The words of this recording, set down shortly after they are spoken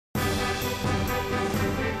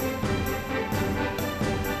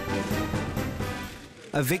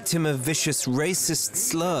A victim of vicious racist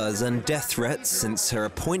slurs and death threats since her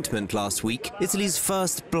appointment last week, Italy's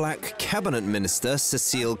first black cabinet minister,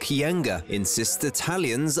 Cecile Kyenge, insists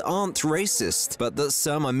Italians aren't racist, but that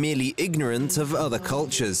some are merely ignorant of other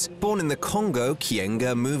cultures. Born in the Congo,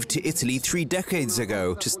 Kyenge moved to Italy 3 decades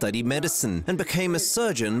ago to study medicine and became a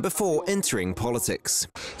surgeon before entering politics.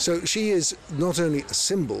 So she is not only a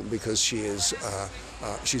symbol because she's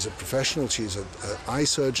a professional, she's an eye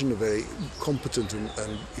surgeon, a very competent and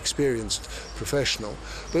experienced professional,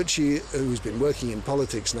 but who's been working in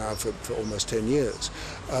politics now for almost 10 years.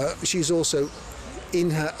 She's also, in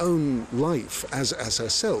her own life as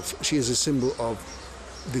herself, she is a symbol of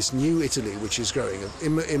this new Italy which is growing,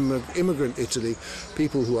 immigrant Italy,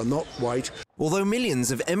 people who are not white. Although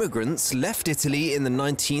millions of immigrants left Italy in the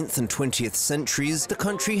 19th and 20th centuries, the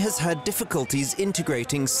country has had difficulties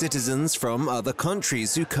integrating citizens from other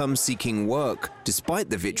countries who come seeking work.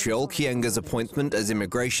 Despite the vitriol, Kyenge's appointment as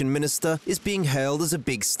immigration minister is being hailed as a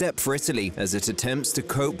big step for Italy, as it attempts to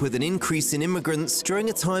cope with an increase in immigrants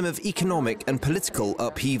during a time of economic and political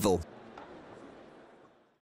upheaval.